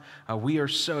We are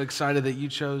so excited that you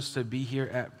chose to be here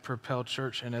at Propel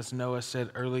Church. And as Noah said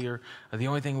earlier, the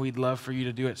only thing we'd love for you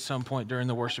to do at some point during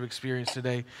the worship experience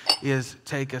today is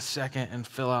take a second and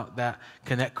fill out that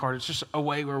Connect card. It's just a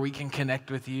way where we can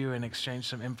connect with you and exchange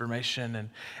some information. And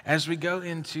as we go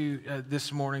into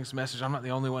this morning's message, I'm not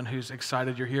the only one who's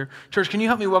excited you're here. Church, can you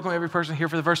help me welcome every person here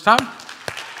for the first time?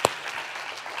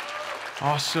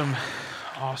 Awesome.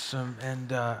 And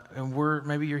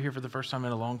maybe you're here for the first time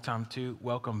in a long time too.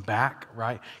 Welcome back,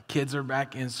 right? Kids are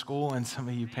back in school, and some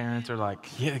of you parents are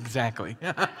like, yeah, exactly.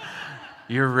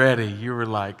 You're ready. You were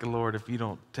like, Lord, if you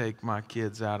don't take my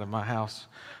kids out of my house,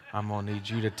 I'm going to need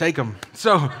you to take them.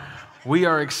 So we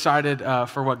are excited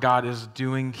for what God is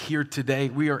doing here today.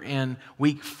 We are in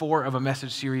week 4 of a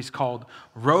message series called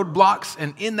Roadblocks.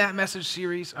 And in that message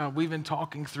series, we've been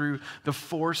talking through the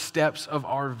 4 steps of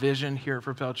our vision here at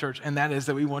Propel Church. And that is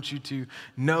that we want you to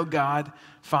know God,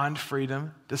 find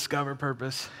freedom, discover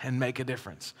purpose, and make a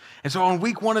difference. And so on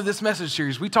week 1 of this message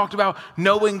series, we talked about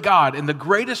knowing God. And the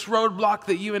greatest roadblock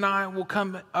that you and I will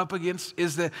come up against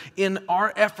is that in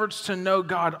our efforts to know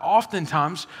God,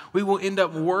 oftentimes we will end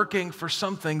up working for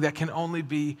something that can only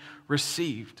be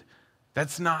received.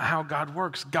 That's not how God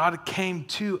works. God came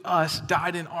to us,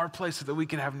 died in our place so that we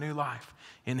could have new life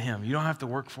in Him. You don't have to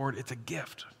work for it. It's a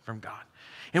gift from God.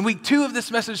 In week 2 of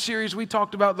this message series, we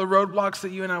talked about the roadblocks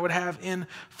that you and I would have in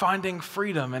finding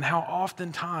freedom, and how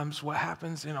oftentimes what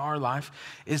happens in our life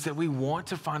is that we want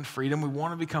to find freedom, we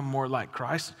want to become more like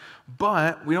Christ,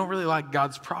 but we don't really like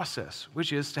God's process,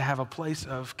 which is to have a place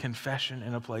of confession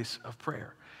and a place of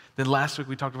prayer. Then last week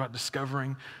we talked about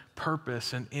discovering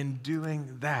purpose, and in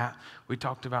doing that, we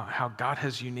talked about how God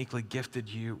has uniquely gifted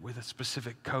you with a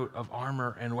specific coat of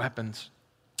armor and weapons.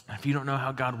 If you don't know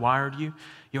how God wired you,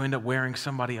 you'll end up wearing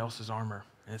somebody else's armor,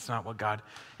 and it's not what God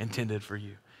intended for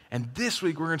you. And this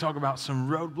week, we're going to talk about some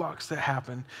roadblocks that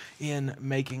happen in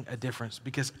making a difference,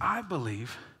 because I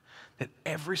believe that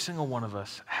every single one of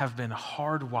us have been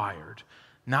hardwired,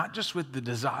 not just with the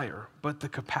desire, but the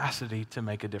capacity to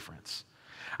make a difference.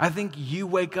 I think you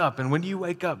wake up, and when you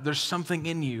wake up, there's something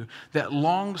in you that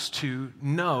longs to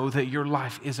know that your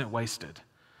life isn't wasted,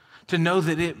 to know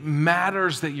that it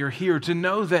matters that you're here, to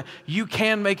know that you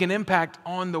can make an impact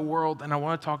on the world. And I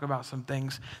want to talk about some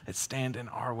things that stand in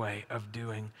our way of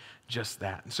doing just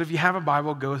that. And so if you have a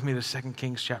Bible, go with me to 2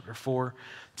 Kings chapter 4.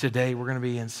 Today, we're going to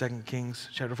be in 2 Kings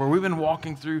chapter 4. We've been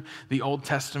walking through the Old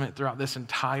Testament throughout this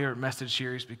entire message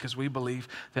series because we believe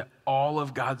that all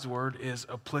of God's word is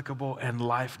applicable and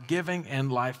life-giving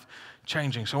and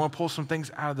life-changing. So I want to pull some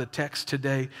things out of the text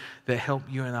today that help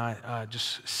you and I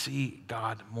just see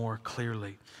God more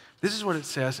clearly. This is what it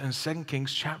says in 2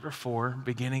 Kings chapter 4,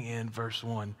 beginning in verse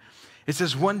 1. It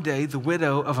says, "One day the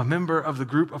widow of a member of the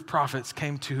group of prophets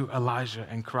came to Elijah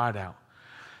and cried out."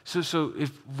 So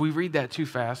if we read that too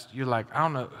fast, you're like, I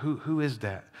don't know, who is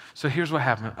that? So here's what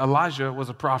happened. Elijah was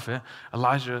a prophet.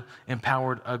 Elijah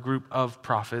empowered a group of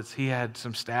prophets. He had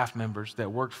some staff members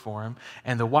that worked for him,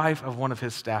 and the wife of one of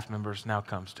his staff members now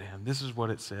comes to him. This is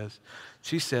what it says.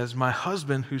 She says, "My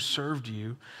husband who served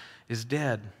you is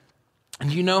dead.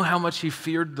 And you know how much he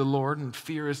feared the Lord," and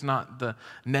fear is not the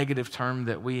negative term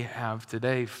that we have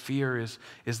today. Fear is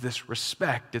this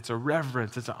respect. It's a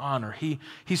reverence. It's an honor. He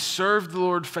served the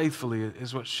Lord faithfully,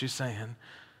 is what she's saying.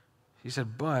 She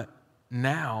said, "But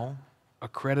now a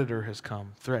creditor has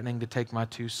come, threatening to take my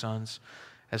 2 sons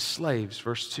as slaves."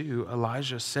 Verse 2,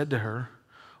 Elijah said to her,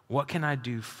 "What can I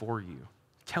do for you?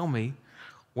 Tell me,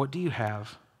 what do you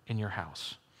have in your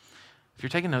house?" If you're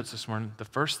taking notes this morning, the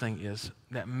first thing is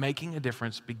that making a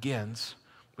difference begins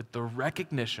with the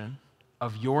recognition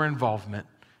of your involvement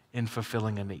in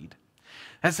fulfilling a need.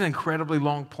 That's an incredibly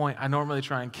long point. I normally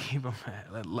try and keep them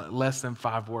at less than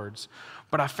 5 words,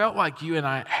 but I felt like you and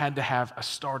I had to have a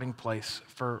starting place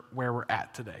for where we're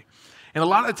at today. And a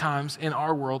lot of times in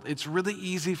our world, it's really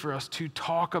easy for us to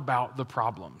talk about the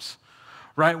problems.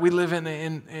 Right? We live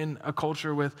in a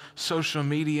culture with social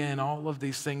media and all of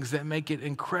these things that make it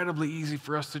incredibly easy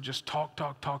for us to just talk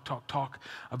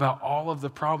about all of the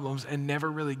problems and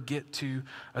never really get to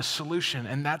a solution.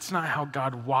 And that's not how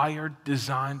God wired,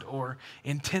 designed, or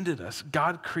intended us.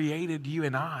 God created you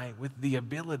and I with the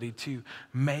ability to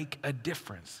make a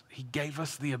difference. He gave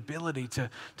us the ability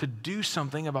to do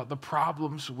something about the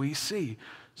problems we see.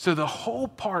 So the whole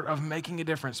part of making a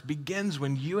difference begins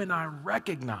when you and I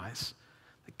recognize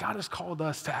that God has called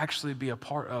us to actually be a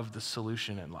part of the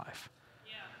solution in life.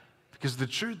 Yeah. Because the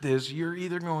truth is, you're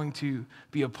either going to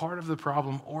be a part of the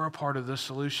problem or a part of the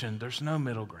solution. There's no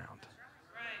middle ground.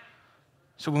 Right.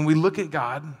 So when we look at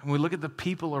God, when we look at the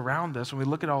people around us, when we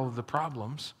look at all of the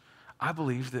problems, I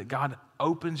believe that God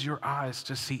opens your eyes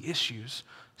to see issues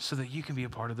so that you can be a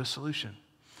part of the solution.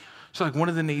 So like one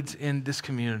of the needs in this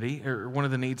community, or one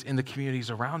of the needs in the communities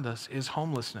around us, is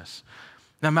homelessness.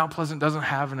 Now, Mount Pleasant doesn't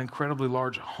have an incredibly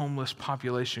large homeless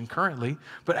population currently,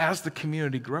 but as the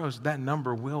community grows, that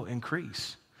number will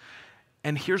increase.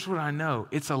 And here's what I know.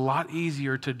 It's a lot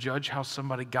easier to judge how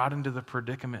somebody got into the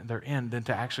predicament they're in than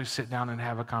to actually sit down and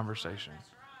have a conversation.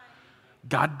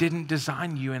 God didn't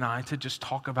design you and I to just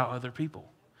talk about other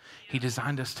people. He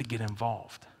designed us to get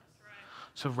involved.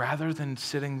 So rather than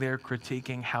sitting there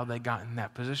critiquing how they got in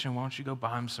that position, why don't you go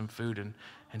buy them some food and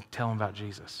tell them about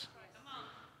Jesus?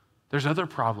 There's other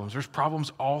problems. There's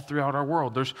problems all throughout our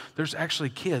world. There's actually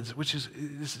kids,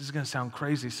 this is going to sound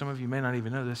crazy. Some of you may not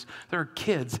even know this. There are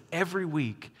kids every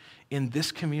week in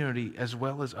this community, as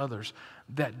well as others,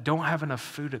 that don't have enough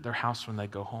food at their house when they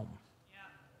go home. Yeah.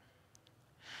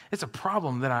 It's a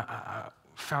problem that I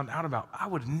found out about. I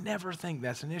would never think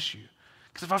that's an issue.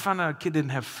 Because if I found out a kid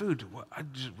didn't have food, I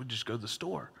would just go to the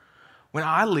store. When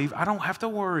I leave, I don't have to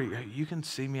worry. You can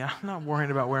see me. I'm not worrying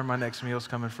about where my next meal's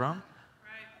coming from.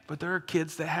 But there are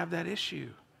kids that have that issue.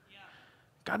 Yeah.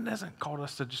 God hasn't called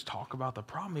us to just talk about the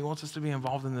problem. He wants us to be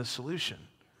involved in the solution.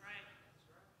 Right.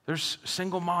 There's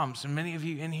single moms, and many of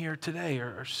you in here today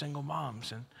are single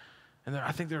moms. And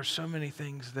I think there are so many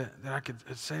things that I could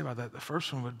say about that. The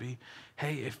first one would be,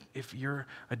 hey, if you're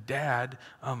a dad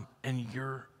and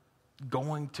you're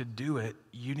going to do it,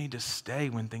 you need to stay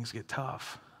when things get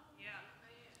tough. Yeah.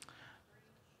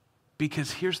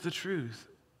 Because here's the truth.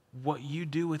 What you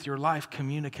do with your life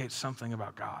communicates something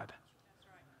about God. That's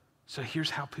right. So here's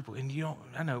how people, and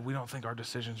I know we don't think our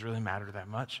decisions really matter that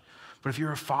much, but if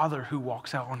you're a father who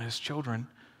walks out on his children,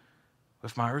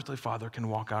 if my earthly father can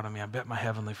walk out on me, I bet my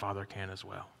heavenly Father can as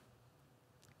well.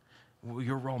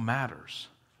 Your role matters.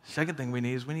 Second thing we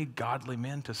need godly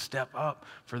men to step up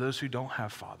for those who don't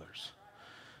have fathers.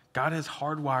 God has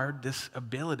hardwired this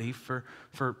ability for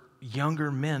younger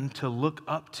men to look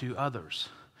up to others.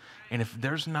 And if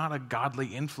there's not a godly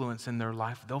influence in their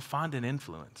life, they'll find an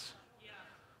influence. Yeah.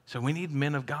 So we need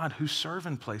men of God who serve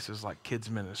in places like kids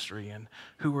ministry and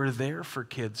who are there for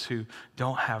kids who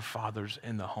don't have fathers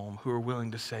in the home, who are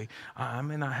willing to say, I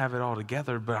may not have it all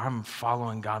together, but I'm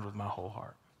following God with my whole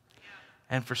heart.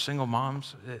 Yeah. And for single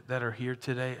moms that are here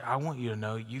today, I want you to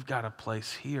know you've got a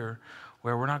place here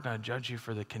where we're not going to judge you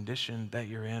for the condition that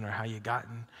you're in or how you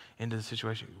gotten into the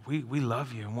situation. We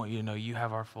love you and want you to know you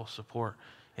have our full support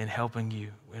in helping you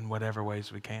in whatever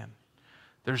ways we can.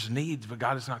 There's needs, but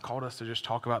God has not called us to just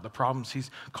talk about the problems. He's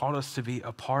called us to be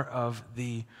a part of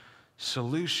the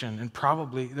solution. And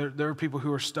probably there are people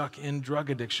who are stuck in drug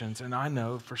addictions. And I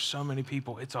know for so many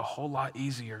people, it's a whole lot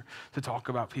easier to talk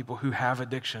about people who have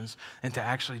addictions and to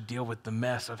actually deal with the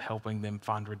mess of helping them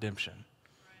find redemption.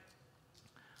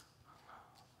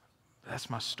 That's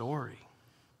my story.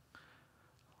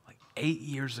 Like 8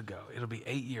 years ago, it'll be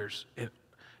 8 years.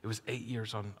 It was 8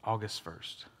 years on August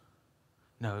 1st.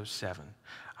 No, it was 7.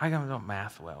 I don't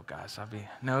math well, guys.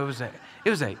 It was 8. It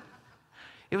was 8.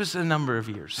 It was a number of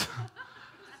years.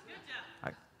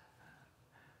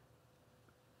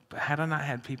 But had I not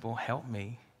had people help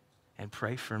me and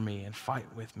pray for me and fight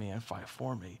with me and fight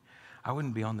for me, I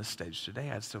wouldn't be on this stage today.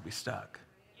 I'd still be stuck.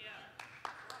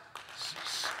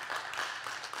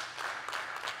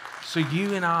 So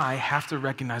you and I have to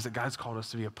recognize that God's called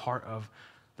us to be a part of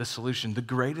the solution. The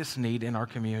greatest need in our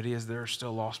community is there are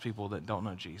still lost people that don't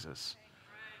know Jesus.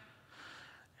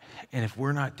 And if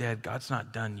we're not dead, God's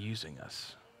not done using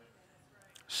us.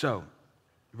 So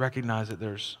recognize that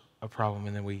there's a problem,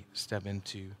 and then we step in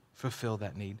to fulfill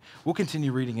that need. We'll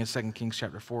continue reading in 2 Kings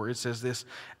chapter 4. It says this,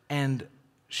 and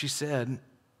she said,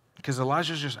 because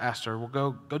Elijah just asked her,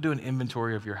 well, go do an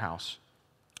inventory of your house.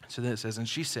 So then it says, and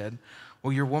she said,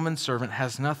 well, your woman servant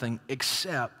has nothing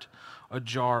except a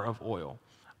jar of oil.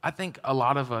 I think a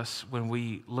lot of us, when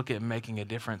we look at making a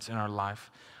difference in our life,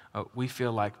 we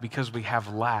feel like because we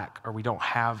have lack or we don't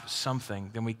have something,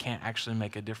 then we can't actually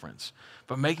make a difference.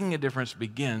 But making a difference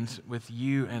begins with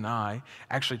you and I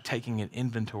actually taking an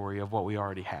inventory of what we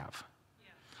already have. Yeah.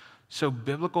 So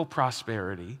biblical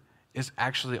prosperity is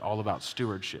actually all about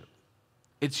stewardship.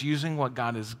 It's using what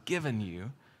God has given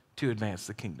you to advance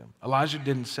the kingdom. Elijah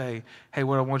didn't say, hey,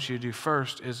 what I want you to do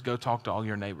first is go talk to all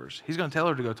your neighbors. He's going to tell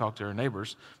her to go talk to her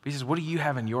neighbors, but he says, what do you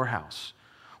have in your house?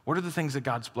 What are the things that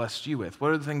God's blessed you with? What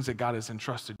are the things that God has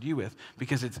entrusted you with?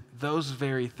 Because it's those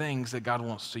very things that God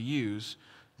wants to use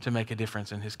to make a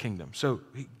difference in his kingdom. So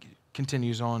he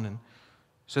continues on and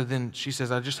So then she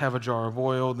says, I just have a jar of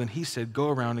oil. Then he said, go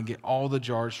around and get all the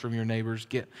jars from your neighbors.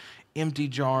 Get empty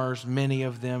jars, many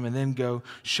of them, and then go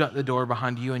shut the door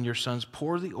behind you and your sons.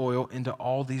 Pour the oil into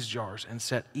all these jars and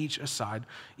set each aside,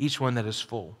 each one that is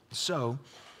full. So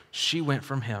she went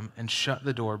from him and shut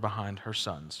the door behind her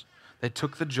sons. They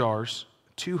took the jars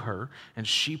to her, and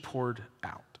she poured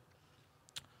out.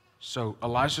 So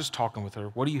Elijah's talking with her.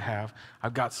 What do you have?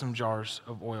 I've got some jars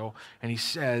of oil. And he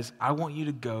says, I want you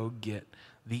to go get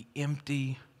the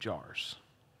empty jars.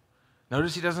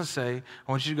 Notice he doesn't say,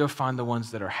 I want you to go find the ones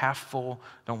that are half full.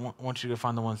 Don't want you to go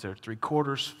find the ones that are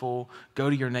 3/4 full. Go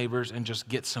to your neighbors and just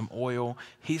get some oil.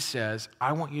 He says,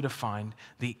 I want you to find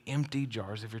the empty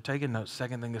jars. If you're taking notes,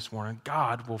 second thing this morning,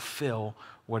 God will fill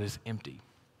what is empty.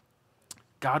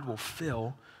 God will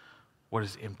fill what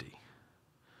is empty.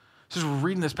 So as we're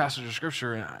reading this passage of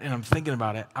Scripture and I'm thinking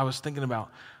about it, I was thinking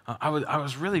about, I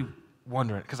was really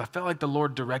wondering, because I felt like the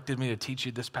Lord directed me to teach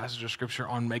you this passage of Scripture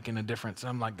on making a difference.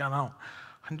 And I'm like, God,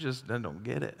 I don't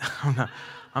get it.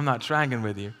 I'm not tracking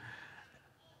with you.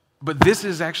 But this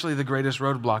is actually the greatest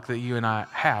roadblock that you and I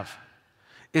have,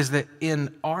 is that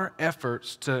in our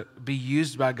efforts to be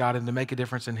used by God and to make a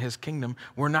difference in His kingdom,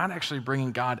 we're not actually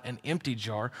bringing God an empty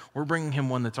jar. We're bringing Him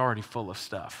one that's already full of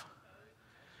stuff.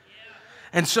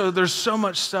 And so there's so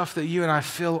much stuff that you and I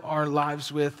fill our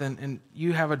lives with, and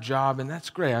you have a job, and that's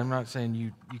great. I'm not saying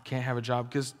you can't have a job,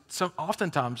 because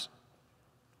oftentimes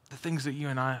the things that you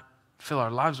and I fill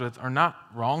our lives with are not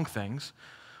wrong things.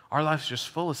 Our life's just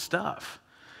full of stuff.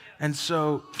 And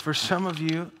so for some of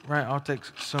you, right, I'll take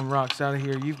some rocks out of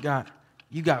here.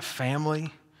 You got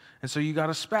family, and so you got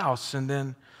a spouse, and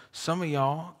then some of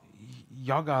y'all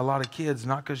got a lot of kids,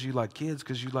 not because you like kids,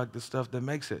 because you like the stuff that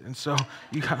makes it. And so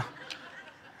you got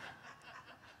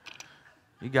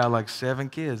like 7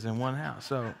 kids in one house.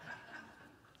 So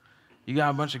you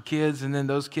got a bunch of kids, and then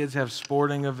those kids have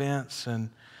sporting events, and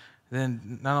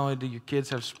then not only do your kids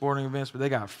have sporting events, but they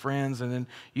got friends, and then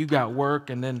you got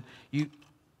work, and then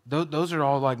those are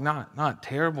all like not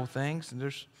terrible things. And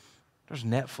there's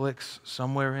Netflix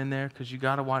somewhere in there, because you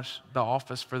got to watch The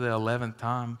Office for the 11th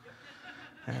time.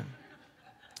 And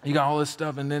you got all this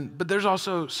stuff, but there's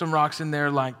also some rocks in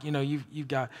there, like, you've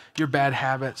got your bad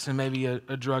habits and maybe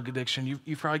a drug addiction.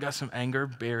 You've probably got some anger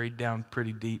buried down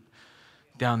pretty deep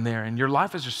down there, and your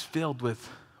life is just filled with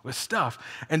stuff.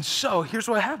 And so here's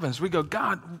what happens: we go,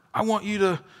 God, I want you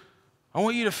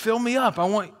to fill me up. I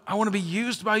want to be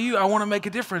used by you. I want to make a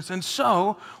difference. And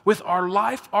so with our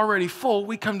life already full,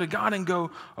 we come to God and go,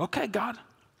 okay, God,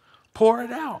 pour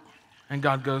it out. And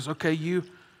God goes, okay, you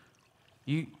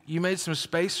made some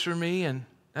space for me, and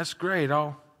that's great.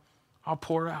 I'll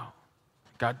pour out.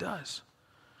 God does.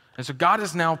 And so God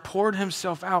has now poured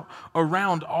Himself out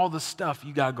around all the stuff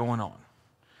you got going on.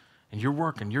 And you're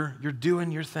working. You're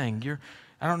doing your thing.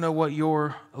 I don't know what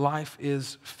your life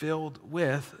is filled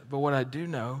with, but what I do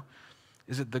know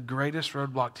is that the greatest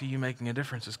roadblock to you making a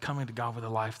difference is coming to God with a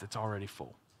life that's already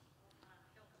full.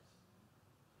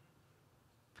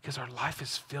 Because our life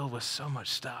is filled with so much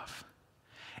stuff.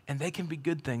 And they can be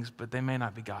good things, but they may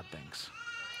not be God things.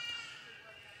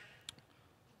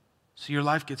 So your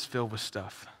life gets filled with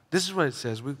stuff. This is what it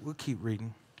says. We'll keep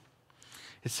reading.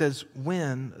 It says,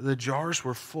 when the jars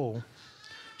were full,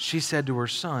 she said to her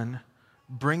son,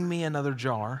 bring me another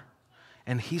jar.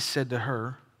 And he said to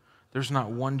her, there's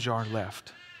not one jar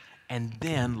left. And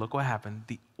then, look what happened.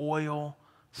 The oil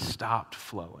stopped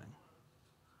flowing.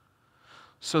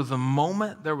 So the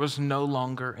moment there was no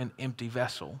longer an empty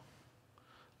vessel,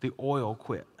 the oil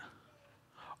quit.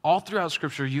 All throughout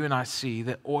Scripture, you and I see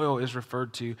that oil is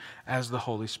referred to as the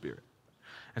Holy Spirit.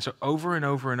 And so over and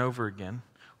over and over again,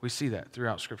 we see that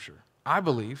throughout Scripture. I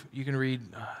believe, you can read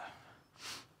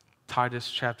Titus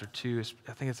chapter 2,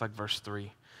 I think it's like verse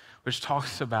 3, which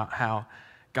talks about how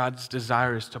God's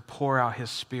desire is to pour out His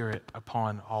Spirit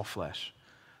upon all flesh.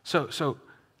 So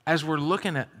as we're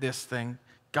looking at this thing,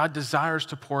 God desires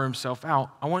to pour Himself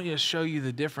out. I want you to show you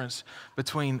the difference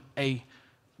between a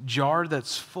jar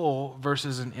that's full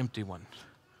versus an empty one.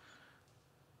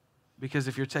 Because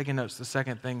if you're taking notes, the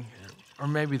second thing, or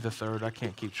maybe the third, I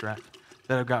can't keep track,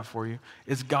 that I've got for you,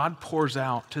 is God pours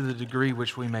out to the degree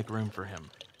which we make room for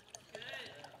Him.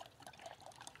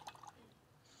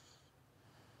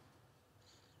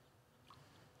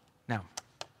 Now,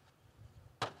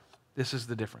 this is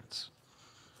the difference.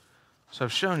 So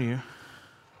I've shown you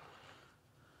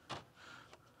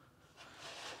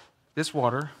this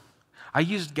water. I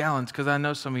used gallons because I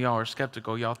know some of y'all are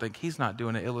skeptical. Y'all think he's not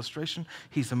doing an illustration.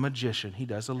 He's a magician. He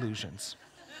does illusions.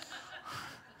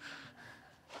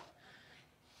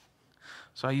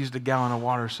 So I used a gallon of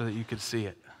water so that you could see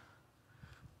it.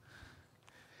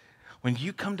 When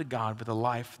you come to God with a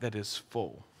life that is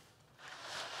full,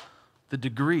 the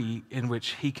degree in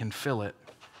which he can fill it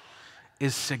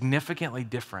is significantly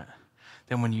different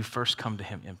than when you first come to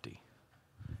him empty.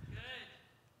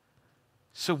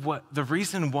 So the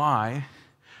reason why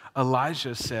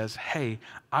Elijah says, hey,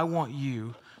 I want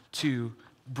you to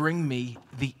bring me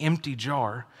the empty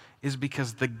jar is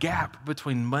because the gap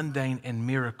between mundane and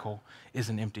miracle is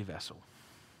an empty vessel.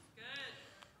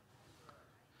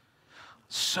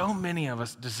 So many of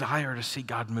us desire to see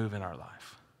God move in our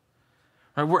life.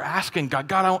 Right? We're asking God,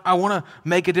 I want to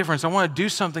make a difference. I want to do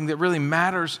something that really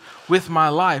matters with my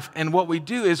life. And what we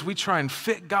do is we try and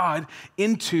fit God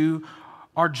into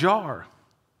our jar.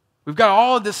 We've got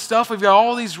all of this stuff. We've got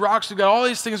all these rocks. We've got all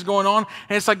these things going on.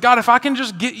 And it's like, God, if I can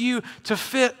just get you to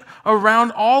fit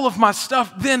around all of my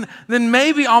stuff, then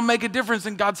maybe I'll make a difference.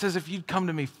 And God says, if you'd come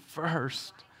to me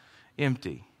first,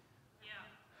 empty,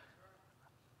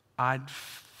 I'd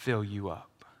fill you up.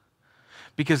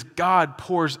 Because God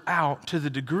pours out to the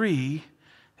degree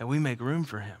that we make room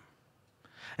for him.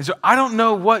 And so I don't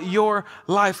know what your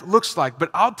life looks like,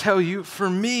 but I'll tell you, for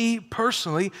me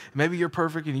personally, maybe you're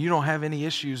perfect and you don't have any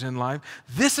issues in life.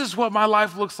 This is what my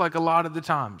life looks like a lot of the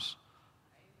times.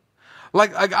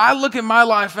 Like I look at my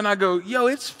life and I go, yo,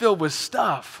 it's filled with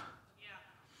stuff.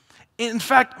 In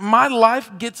fact, my life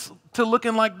gets to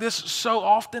looking like this so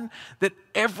often that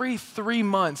every 3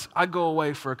 months I go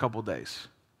away for a couple days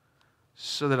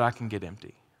so that I can get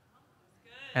empty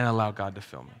and allow God to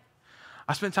fill me.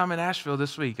 I spent time in Asheville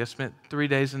this week. I spent 3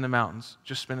 days in the mountains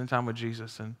just spending time with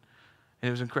Jesus, and it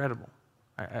was incredible.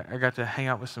 I got to hang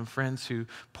out with some friends who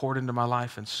poured into my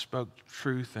life and spoke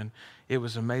truth, and it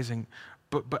was amazing.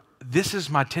 But this is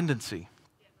my tendency,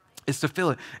 is to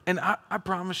fill it. And I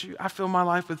promise you, I fill my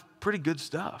life with pretty good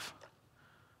stuff.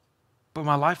 But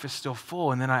my life is still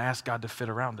full, and then I ask God to fit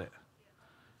around it.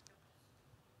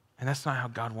 And that's not how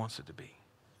God wants it to be.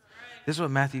 This is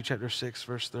what Matthew chapter 6,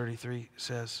 verse 33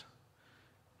 says.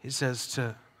 He says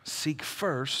to seek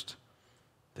first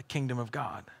the kingdom of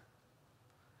God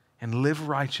and live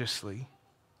righteously,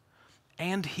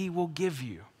 and he will give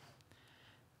you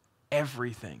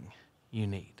everything you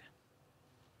need.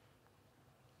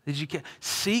 Did you get?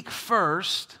 Seek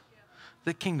first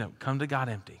the kingdom. Come to God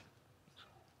empty.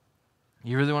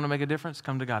 You really want to make a difference?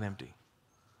 Come to God empty.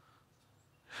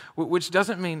 Which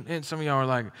doesn't mean, and some of y'all are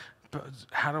like,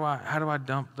 how do I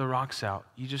dump the rocks out?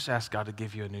 You just ask God to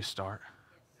give you a new start.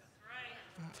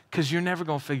 Because you're never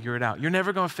going to figure it out. You're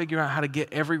never going to figure out how to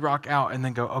get every rock out and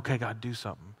then go, okay, God, do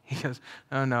something. He goes,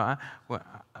 no,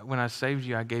 when I saved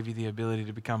you, I gave you the ability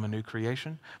to become a new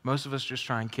creation. Most of us just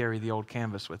try and carry the old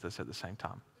canvas with us at the same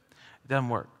time. It doesn't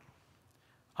work.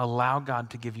 Allow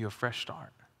God to give you a fresh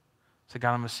start. Say,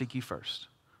 God, I'm going to seek you first.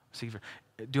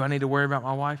 Do I need to worry about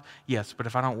my wife? Yes, but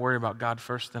if I don't worry about God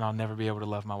first, then I'll never be able to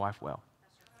love my wife well.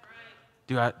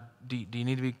 Do you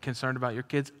need to be concerned about your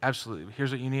kids? Absolutely.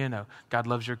 Here's what you need to know. God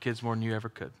loves your kids more than you ever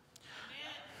could.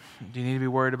 Do you need to be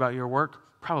worried about your work?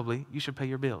 Probably. You should pay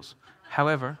your bills.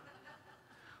 However,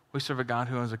 we serve a God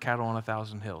who owns a cattle on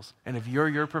 1,000 hills. And if you're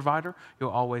your provider,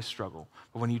 you'll always struggle.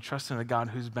 But when you trust in a God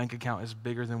whose bank account is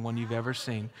bigger than one you've ever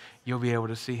seen, you'll be able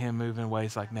to see him move in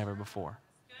ways like never before.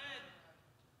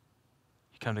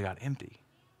 You come to God empty,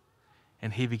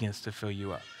 and he begins to fill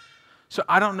you up. So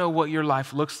I don't know what your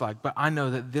life looks like, but I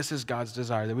know that this is God's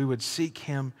desire, that we would seek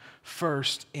him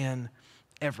first in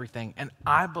everything. And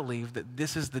I believe that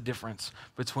this is the difference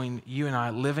between you and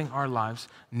I living our lives,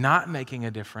 not making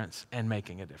a difference, and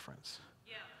making a difference.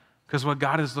 Because what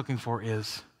God is looking for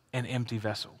is an empty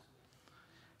vessel.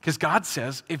 Because God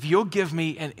says, if you'll give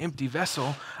me an empty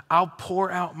vessel, I'll pour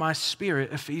out my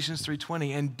spirit, Ephesians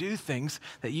 3:20, and do things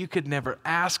that you could never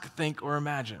ask, think, or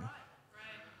imagine.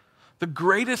 The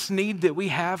greatest need that we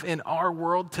have in our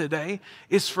world today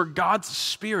is for God's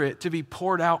Spirit to be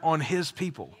poured out on his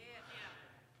people.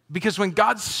 Because when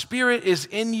God's Spirit is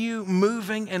in you,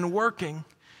 moving and working,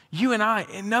 you and I,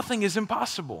 nothing is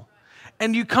impossible.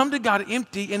 And you come to God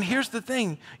empty, and here's the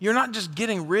thing, you're not just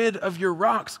getting rid of your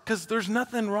rocks, because there's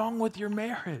nothing wrong with your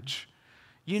marriage.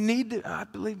 You need to, I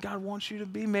believe God wants you to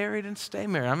be married and stay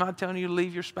married. I'm not telling you to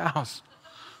leave your spouse,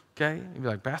 okay? You'd be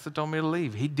like, Pastor told me to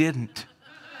leave. He didn't.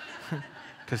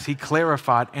 Because he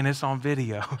clarified, and it's on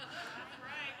video.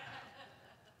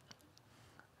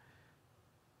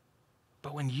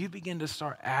 But when you begin to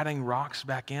start adding rocks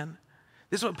back in,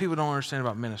 this is what people don't understand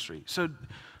about ministry. So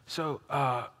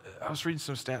I was reading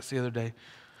some stats the other day.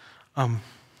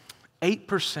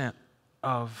 8%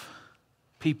 of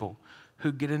people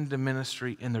who get into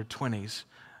ministry in their 20s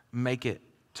make it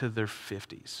to their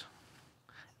 50s.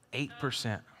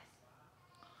 8%.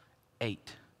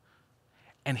 8.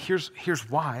 And here's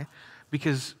why.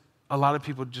 Because a lot of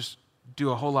people just do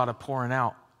a whole lot of pouring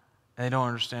out, and they don't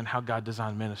understand how God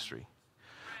designed ministry.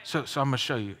 So I'm going to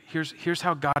show you. Here's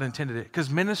how God intended it.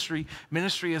 Because ministry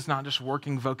is not just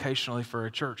working vocationally for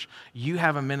a church. You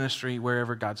have a ministry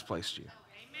wherever God's placed you.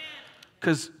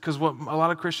 Because what a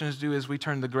lot of Christians do is we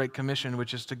turn the Great Commission,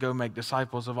 which is to go make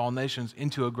disciples of all nations,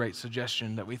 into a great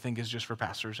suggestion that we think is just for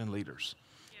pastors and leaders.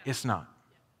 Yeah. It's not.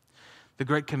 The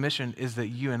Great Commission is that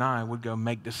you and I would go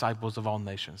make disciples of all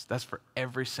nations. That's for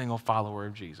every single follower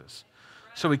of Jesus.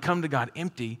 So we come to God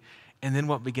empty, and then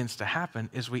what begins to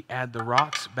happen is we add the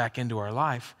rocks back into our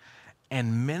life,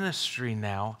 and ministry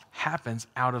now happens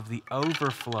out of the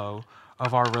overflow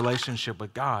of our relationship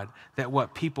with God, that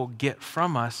what people get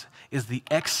from us is the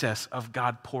excess of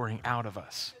God pouring out of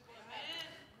us.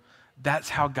 That's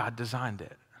how God designed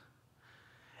it.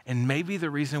 And maybe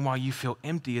the reason why you feel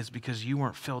empty is because you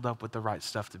weren't filled up with the right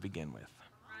stuff to begin with.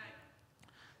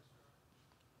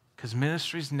 Because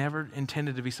ministry is never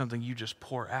intended to be something you just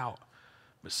pour out,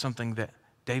 but something that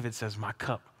David says, my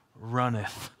cup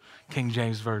runneth, King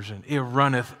James Version. It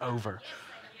runneth over.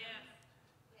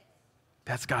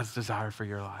 That's God's desire for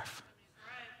your life.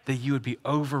 That you would be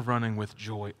overrunning with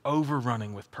joy,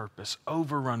 overrunning with purpose,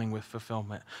 overrunning with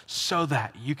fulfillment, so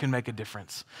that you can make a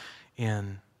difference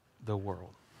in the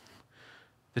world.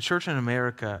 The church in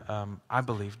America, I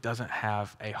believe, doesn't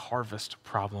have a harvest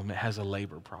problem. It has a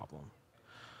labor problem.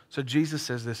 So Jesus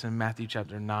says this in Matthew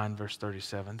chapter 9, verse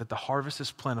 37, that the harvest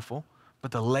is plentiful,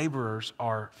 but the laborers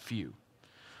are few.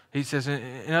 He says,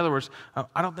 in other words,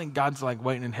 I don't think God's like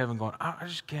waiting in heaven going, I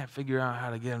just can't figure out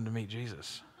how to get him to meet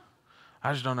Jesus.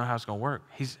 I just don't know how it's going to work.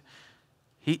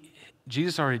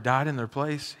 Jesus already died in their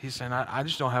place. He's saying, I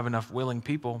just don't have enough willing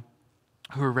people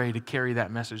who are ready to carry that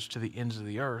message to the ends of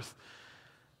the earth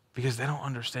because they don't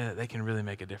understand that they can really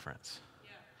make a difference.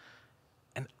 Yeah.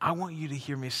 And I want you to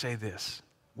hear me say this,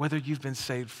 whether you've been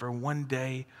saved for one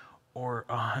day or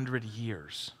 100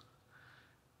 years,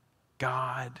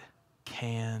 God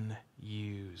can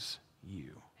use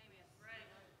you.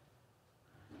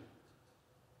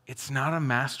 It's not a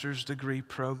master's degree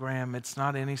program. It's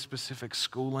not any specific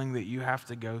schooling that you have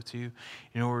to go to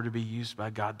in order to be used by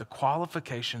God. The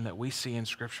qualification that we see in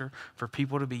Scripture for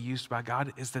people to be used by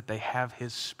God is that they have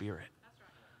His Spirit.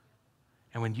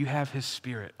 And when you have His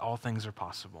Spirit, all things are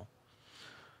possible.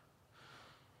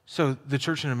 So the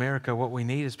church in America, what we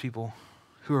need is people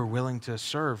who are willing to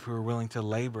serve, who are willing to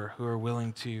labor, who are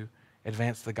willing to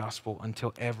advance the gospel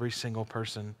until every single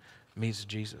person meets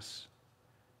Jesus.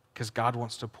 Because God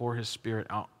wants to pour His Spirit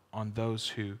out on those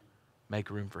who make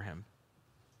room for Him.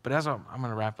 But as I'm going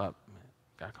to wrap up,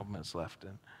 got a couple minutes left.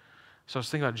 And so I was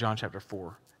thinking about John chapter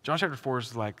 4. John chapter 4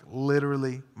 is like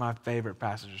literally my favorite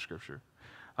passage of Scripture.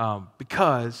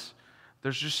 Because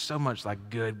there's just so much like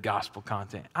good gospel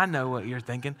content. I know what you're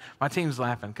thinking. My team's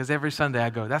laughing because every Sunday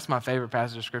I go, that's my favorite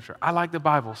passage of Scripture. I like the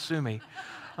Bible. Sue me.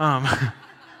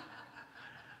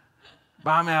 But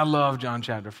I mean, I love John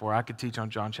chapter 4. I could teach on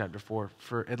John chapter 4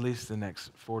 for at least the next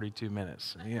 42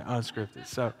 minutes, unscripted.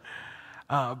 So,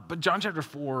 but John chapter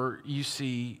 4, you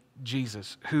see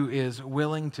Jesus, who is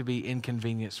willing to be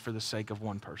inconvenienced for the sake of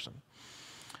one person.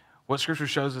 What Scripture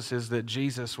shows us is that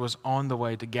Jesus was on the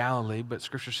way to Galilee, but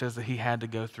Scripture says that He had to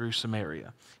go through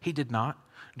Samaria. He did not.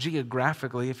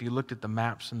 Geographically, if you looked at the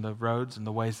maps and the roads and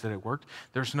the ways that it worked,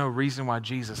 there's no reason why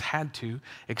Jesus had to,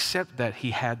 except that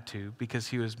He had to because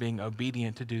He was being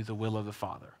obedient to do the will of the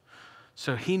Father.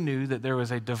 So He knew that there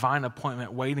was a divine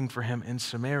appointment waiting for Him in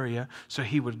Samaria, so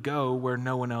He would go where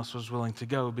no one else was willing to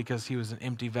go because He was an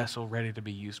empty vessel ready to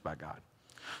be used by God.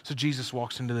 So Jesus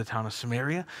walks into the town of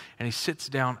Samaria, and He sits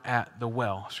down at the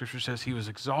well. Scripture says He was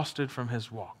exhausted from His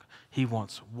walk. He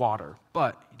wants water,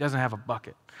 but He doesn't have a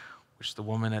bucket, which the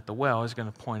woman at the well is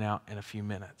going to point out in a few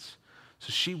minutes.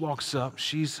 So she walks up.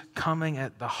 She's coming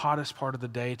at the hottest part of the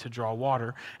day to draw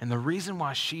water, and the reason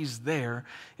why she's there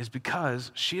is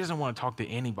because she doesn't want to talk to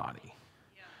anybody.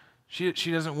 Yeah.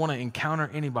 She doesn't want to encounter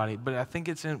anybody, but I think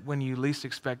it's when you least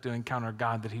expect to encounter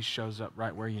God that He shows up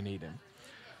right where you need Him.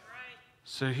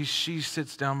 So she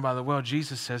sits down by the well.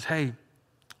 Jesus says, hey,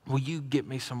 will you get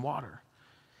me some water?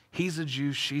 He's a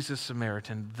Jew. She's a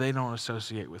Samaritan. They don't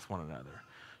associate with one another.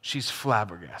 She's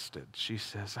flabbergasted. She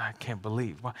says, I can't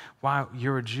believe. Why?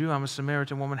 You're a Jew. I'm a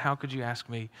Samaritan woman. How could you ask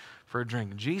me for a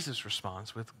drink? Jesus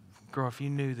responds with, girl, if you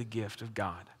knew the gift of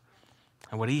God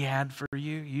and what He had for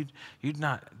you, you'd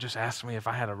not just ask me if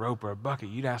I had a rope or a bucket.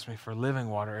 You'd ask me for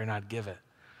living water, and I'd give it.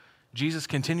 Jesus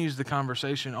continues the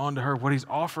conversation on to her. What he's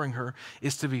offering her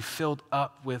is to be filled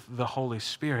up with the Holy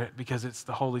Spirit, because it's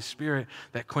the Holy Spirit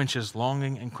that quenches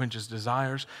longing and quenches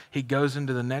desires. He goes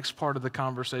into the next part of the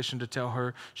conversation to tell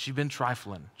her she's been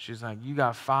trifling. She's like, you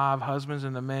got 5 husbands,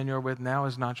 and the man you're with now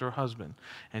is not your husband.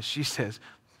 And she says,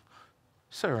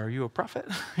 sir, are you a prophet?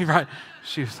 Right?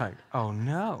 She was like, oh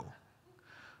no.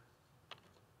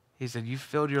 He said, you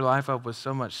filled your life up with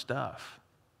so much stuff.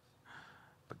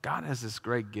 But God has this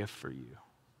great gift for you.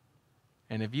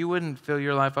 And if you wouldn't fill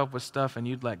your life up with stuff and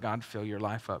you'd let God fill your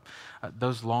life up,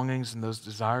 those longings and those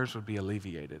desires would be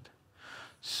alleviated.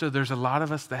 So there's a lot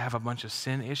of us that have a bunch of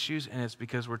sin issues, and it's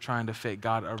because we're trying to fit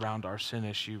God around our sin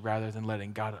issue rather than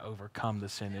letting God overcome the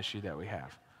sin issue that we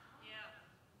have. Yeah.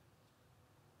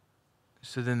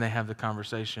 So then they have the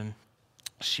conversation.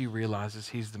 She realizes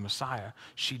he's the Messiah.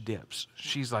 She dips.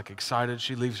 She's like excited.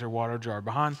 She leaves her water jar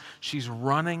behind. She's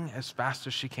running as fast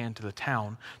as she can to the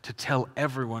town to tell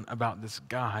everyone about this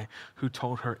guy who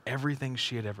told her everything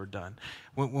she had ever done.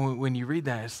 When you read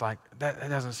that, it's like, that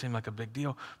doesn't seem like a big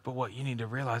deal. But what you need to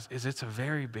realize is it's a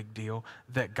very big deal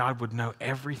that God would know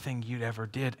everything you'd ever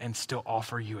did and still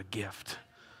offer you a gift.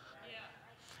 Yeah.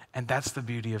 And that's the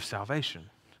beauty of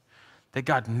salvation. That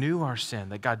God knew our sin,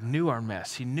 that God knew our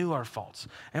mess, he knew our faults,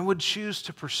 and would choose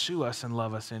to pursue us and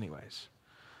love us anyways.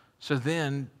 So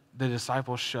then the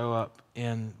disciples show up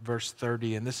in verse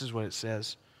 30, and this is what it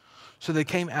says. So they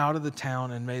came out of the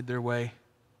town and made their way.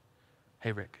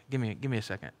 Hey, Rick, give me a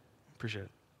second. Appreciate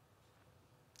it.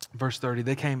 Verse 30,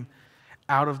 they came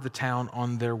out of the town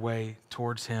on their way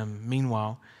towards him.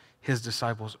 Meanwhile, his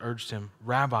disciples urged him,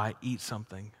 Rabbi, eat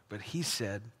something. But he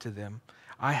said to them,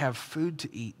 I have food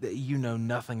to eat that you know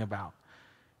nothing about.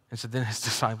 And so then his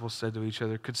disciples said to each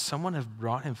other, could someone have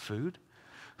brought him food?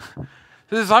 The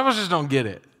disciples just don't get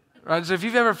it, right? So if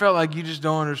you've ever felt like you just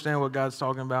don't understand what God's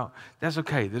talking about, that's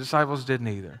okay. The disciples didn't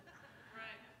either. Right.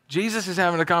 Jesus is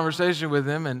having a conversation with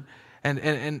them, and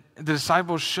the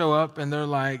disciples show up, and they're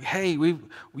like, hey,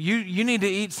 you need to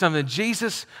eat something.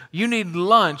 Jesus, you need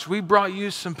lunch. We brought you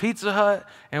some Pizza Hut,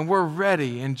 and we're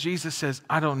ready. And Jesus says,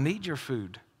 I don't need your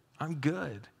food. I'm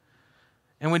good.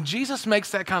 And when Jesus makes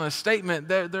that kind of statement,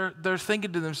 they're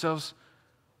thinking to themselves,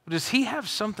 does he have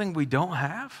something we don't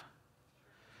have?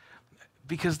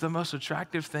 Because the most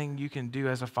attractive thing you can do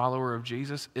as a follower of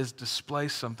Jesus is display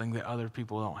something that other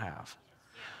people don't have.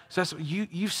 So that's,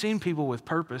 you've seen people with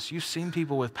purpose, you've seen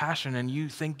people with passion, and you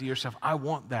think to yourself, I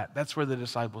want that. That's where the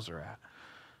disciples are at.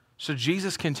 So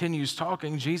Jesus continues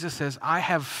talking. Jesus says, I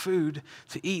have food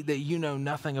to eat that you know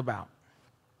nothing about.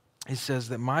 He says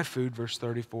that my food, verse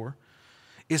 34,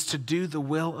 is to do the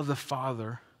will of the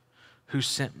Father who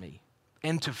sent me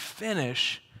and to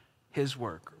finish his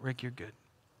work. Rick, you're good.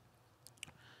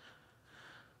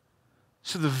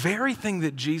 So the very thing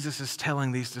that Jesus is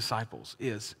telling these disciples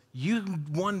is, you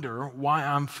wonder why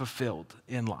I'm fulfilled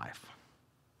in life.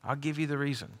 I'll give you the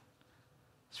reason.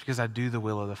 It's because I do the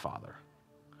will of the Father.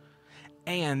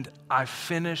 And I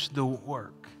finish the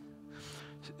work.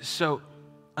 So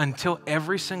until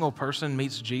every single person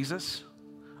meets Jesus,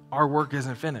 our work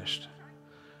isn't finished,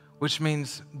 which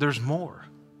means there's more.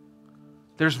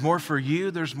 There's more for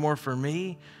you. There's more for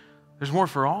me. There's more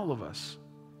for all of us.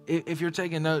 If you're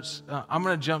taking notes, I'm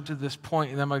going to jump to this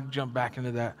point, and then I'm going to jump back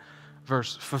into that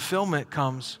verse. Fulfillment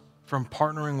comes from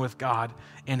partnering with God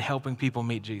and helping people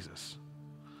meet Jesus.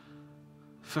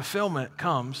 Fulfillment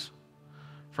comes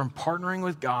from partnering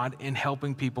with God and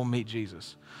helping people meet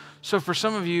Jesus. So for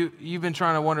some of you, you've been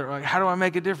trying to wonder, like, how do I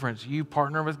make a difference? You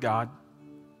partner with God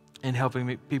in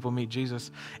helping people meet Jesus.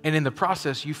 And in the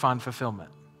process, you find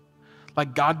fulfillment.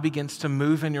 Like God begins to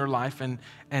move in your life,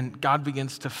 and God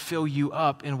begins to fill you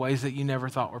up in ways that you never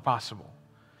thought were possible.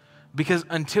 Because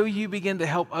until you begin to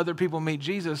help other people meet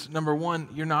Jesus, number one,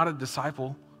 you're not a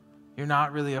disciple. You're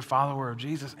not really a follower of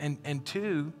Jesus. And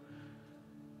two,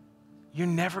 you're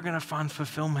never going to find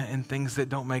fulfillment in things that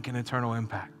don't make an eternal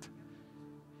impact.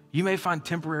 You may find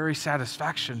temporary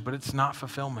satisfaction, but it's not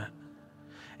fulfillment.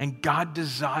 And God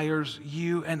desires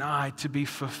you and I to be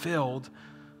fulfilled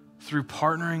through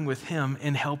partnering with him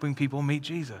in helping people meet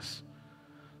Jesus.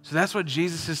 So that's what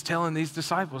Jesus is telling these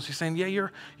disciples. He's saying, yeah,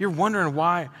 you're wondering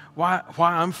why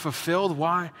I'm fulfilled,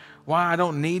 why I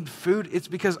don't need food. It's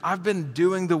because I've been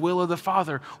doing the will of the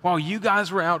Father. While you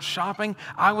guys were out shopping,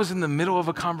 I was in the middle of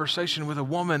a conversation with a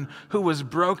woman who was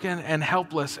broken and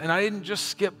helpless, and I didn't just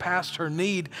skip past her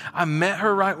need. I met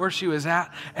her right where she was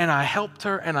at, and I helped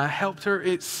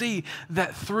her see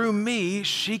that through me,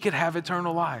 she could have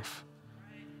eternal life.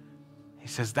 He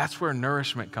says that's where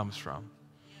nourishment comes from.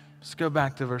 Let's go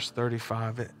back to verse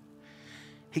 35.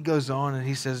 He goes on and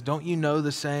he says, don't you know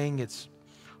the saying? It's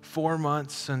 4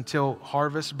 months until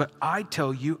harvest, but I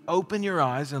tell you, open your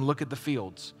eyes and look at the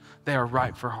fields. They are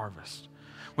ripe for harvest.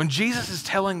 When Jesus is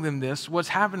telling them this, what's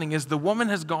happening is the woman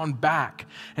has gone back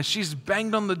and she's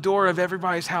banged on the door of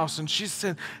everybody's house and she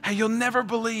said, hey, you'll never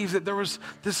believe that there was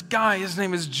this guy, his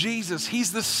name is Jesus.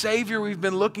 He's the Savior we've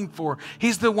been looking for.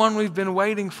 He's the one we've been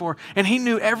waiting for. And he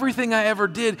knew everything I ever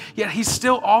did, yet he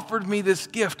still offered me this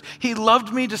gift. He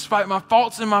loved me despite my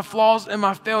faults and my flaws and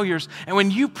my failures. And when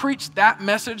you preach that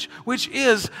message, which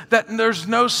is that there's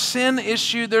no sin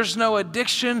issue, there's no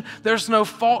addiction, there's no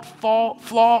fault,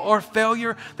 flaw, or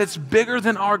failure that's bigger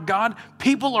than our God,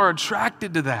 people are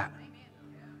attracted to that.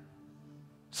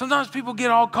 Sometimes people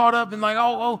get all caught up in like,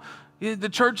 oh, the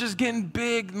church is getting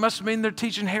big, must mean they're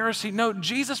teaching heresy. No,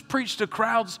 Jesus preached to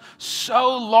crowds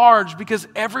so large because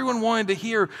everyone wanted to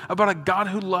hear about a God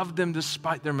who loved them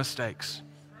despite their mistakes.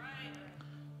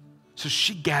 So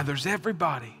she gathers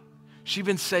everybody. She's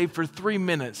been saved for 3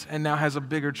 minutes and now has a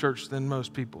bigger church than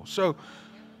most people. So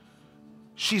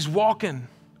she's walking.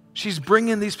 She's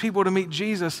bringing these people to meet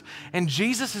Jesus, and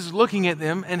Jesus is looking at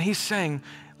them, and he's saying,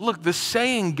 look, the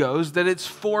saying goes that it's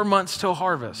 4 months till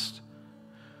harvest,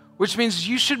 which means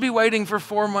you should be waiting for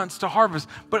 4 months to harvest.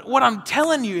 But what I'm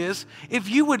telling you is, if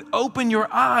you would open your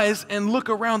eyes and look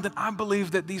around, then I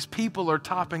believe that these people are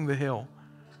topping the hill.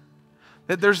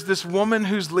 That there's this woman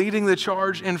who's leading the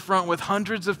charge in front with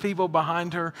hundreds of people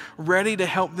behind her, ready to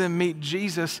help them meet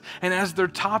Jesus. And as they're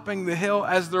topping the hill,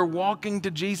 as they're walking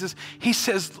to Jesus, he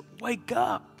says, wake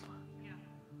up.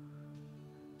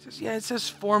 He says, yeah, it says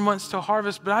 4 months to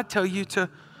harvest, but I tell you to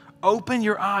open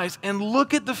your eyes and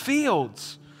look at the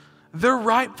fields. They're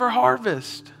ripe for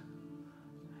harvest.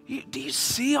 Do you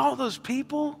see all those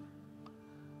people?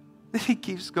 He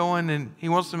keeps going, and he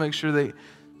wants to make sure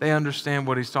they understand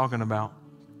what he's talking about.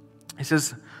 He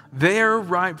says, they're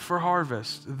ripe for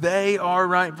harvest. They are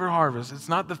ripe for harvest. It's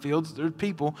not the fields, they're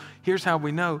people. Here's how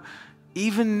we know.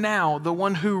 Even now, the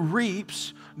one who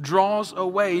reaps draws a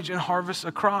wage and harvests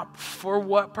a crop. For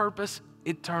what purpose?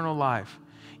 Eternal life.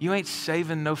 You ain't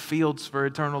saving no fields for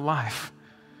eternal life.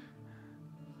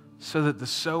 So that the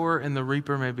sower and the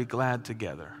reaper may be glad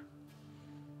together.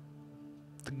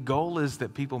 The goal is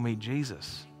that people meet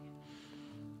Jesus.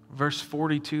 Verse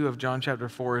 42 of John chapter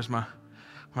 4 is my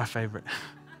favorite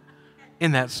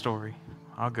in that story.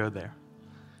 I'll go there.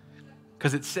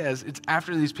 Because it says, it's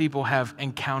after these people have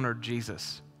encountered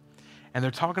Jesus. And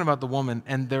they're talking about the woman,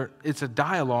 and it's a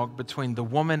dialogue between the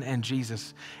woman and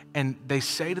Jesus. And they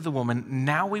say to the woman,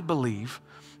 now we believe,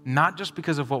 not just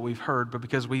because of what we've heard, but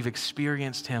because we've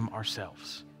experienced him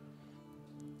ourselves.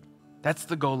 That's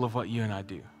the goal of what you and I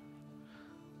do.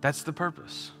 That's the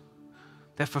purpose.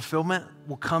 That fulfillment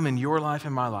will come in your life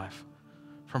and my life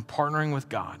from partnering with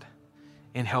God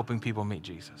in helping people meet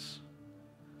Jesus.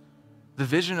 The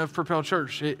vision of Propel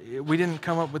Church, we didn't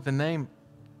come up with the name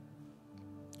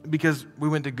because we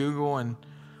went to Google and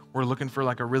we're looking for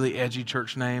like a really edgy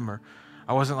church name, or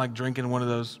I wasn't like drinking one of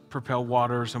those Propel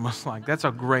waters and was like, that's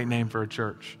a great name for a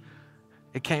church.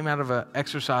 It came out of an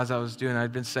exercise I was doing.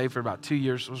 I'd been saved for about 2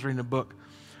 years. I was reading a book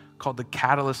called The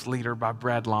Catalyst Leader by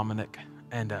Brad Lomenick.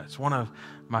 And it's one of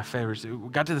my favorites. We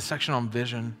got to the section on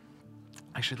vision.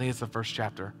 Actually, I think it's the first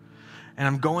chapter. And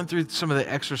I'm going through some of the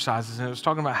exercises, and it was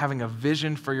talking about having a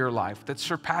vision for your life that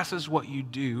surpasses what you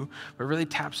do, but really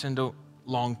taps into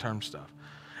long-term stuff.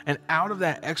 And out of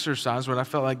that exercise, what I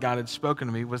felt like God had spoken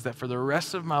to me was that for the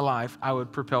rest of my life, I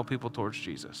would propel people towards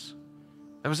Jesus.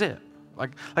 That was it.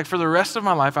 Like for the rest of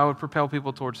my life, I would propel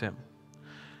people towards him.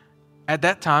 At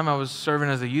that time, I was serving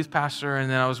as a youth pastor, and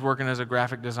then I was working as a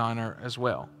graphic designer as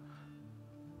well.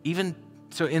 Even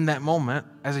so, in that moment,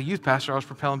 as a youth pastor, I was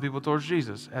propelling people towards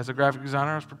Jesus. As a graphic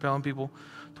designer, I was propelling people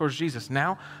towards Jesus.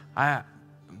 Now, I'm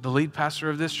the lead pastor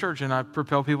of this church, and I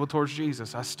propel people towards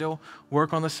Jesus. I still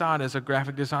work on the side as a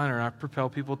graphic designer, and I propel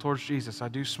people towards Jesus. I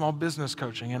do small business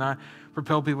coaching, and I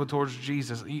propel people towards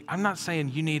Jesus. I'm not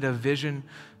saying you need a vision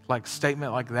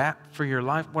statement like that for your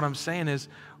life. What I'm saying is,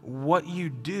 what you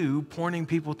do pointing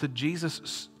people to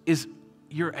Jesus is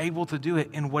you're able to do it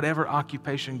in whatever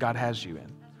occupation God has you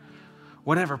in.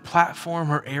 Whatever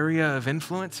platform or area of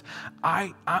influence,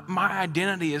 my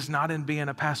identity is not in being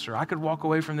a pastor. I could walk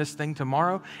away from this thing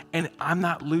tomorrow and I'm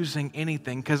not losing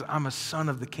anything because I'm a son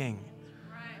of the King.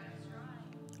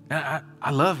 Right.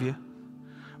 I love you,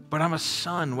 but I'm a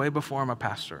son way before I'm a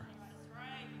pastor.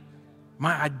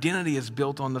 My identity is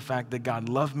built on the fact that God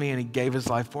loved me and he gave his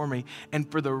life for me.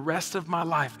 And for the rest of my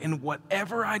life, in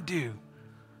whatever I do,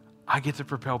 I get to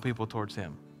propel people towards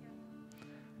him.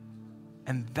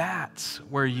 And that's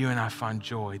where you and I find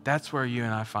joy. That's where you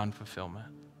and I find fulfillment.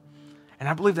 And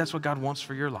I believe that's what God wants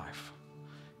for your life,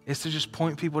 is to just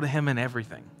point people to him in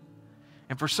everything.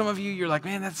 And for some of you, you're like,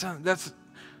 man, that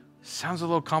sounds a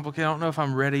little complicated. I don't know if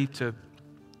I'm ready to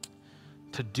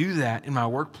do that in my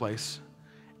workplace.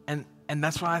 And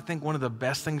that's why I think one of the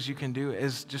best things you can do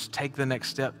is just take the next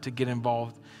step to get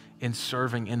involved in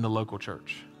serving in the local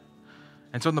church.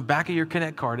 And so on the back of your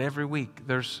Connect card every week,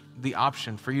 there's the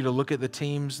option for you to look at the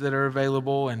teams that are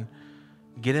available and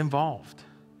get involved.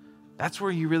 That's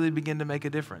where you really begin to make a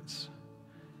difference.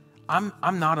 I'm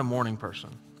not a morning person.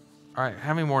 All right,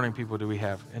 how many morning people do we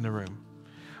have in the room?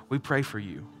 We pray for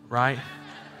you, right?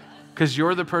 Because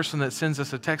you're the person that sends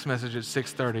us a text message at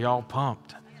 6:30, all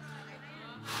pumped.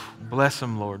 Bless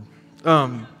them, Lord.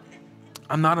 I'm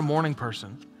not a morning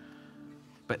person,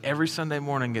 but every Sunday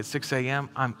morning at 6 a.m.,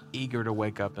 I'm eager to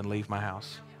wake up and leave my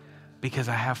house because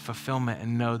I have fulfillment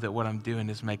and know that what I'm doing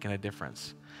is making a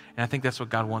difference. And I think that's what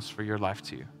God wants for your life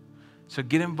too. So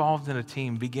get involved in a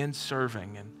team, begin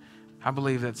serving, and I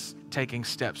believe that's taking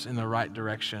steps in the right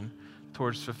direction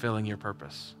towards fulfilling your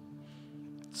purpose.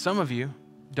 Some of you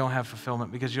don't have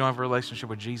fulfillment because you don't have a relationship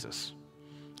with Jesus.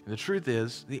 And the truth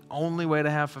is, the only way to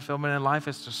have fulfillment in life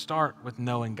is to start with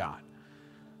knowing God.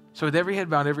 So with every head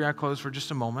bowed, every eye closed for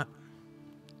just a moment,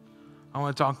 I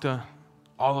want to talk to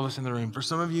all of us in the room. For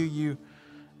some of you, you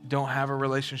don't have a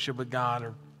relationship with God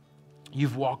or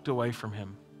you've walked away from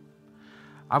him.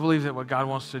 I believe that what God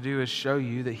wants to do is show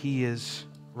you that he is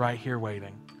right here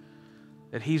waiting,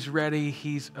 that he's ready,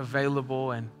 he's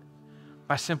available, and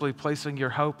by simply placing your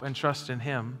hope and trust in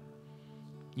him,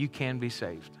 you can be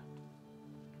saved.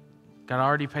 God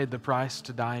already paid the price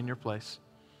to die in your place.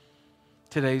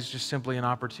 Today's just simply an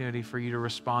opportunity for you to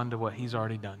respond to what he's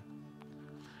already done.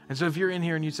 And so if you're in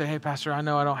here and you say, hey, Pastor, I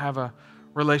know I don't have a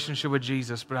relationship with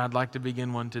Jesus, but I'd like to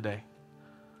begin one today.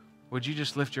 Would you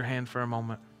just lift your hand for a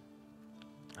moment?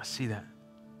 I see that.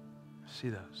 I see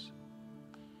those.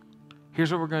 Here's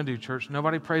what we're going to do, church.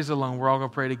 Nobody prays alone. We're all going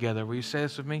to pray together. Will you say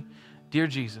this with me? Dear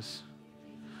Jesus,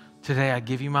 today I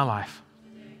give you my life.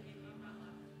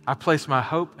 I place my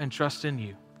hope and trust in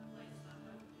you.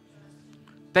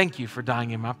 Thank you for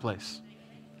dying in my place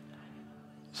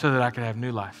so that I could have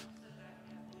new life.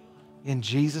 In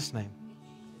Jesus' name,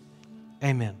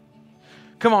 amen.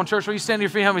 Come on, church. Will you stand to your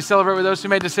feet and help me celebrate with those who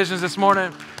made decisions this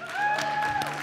morning?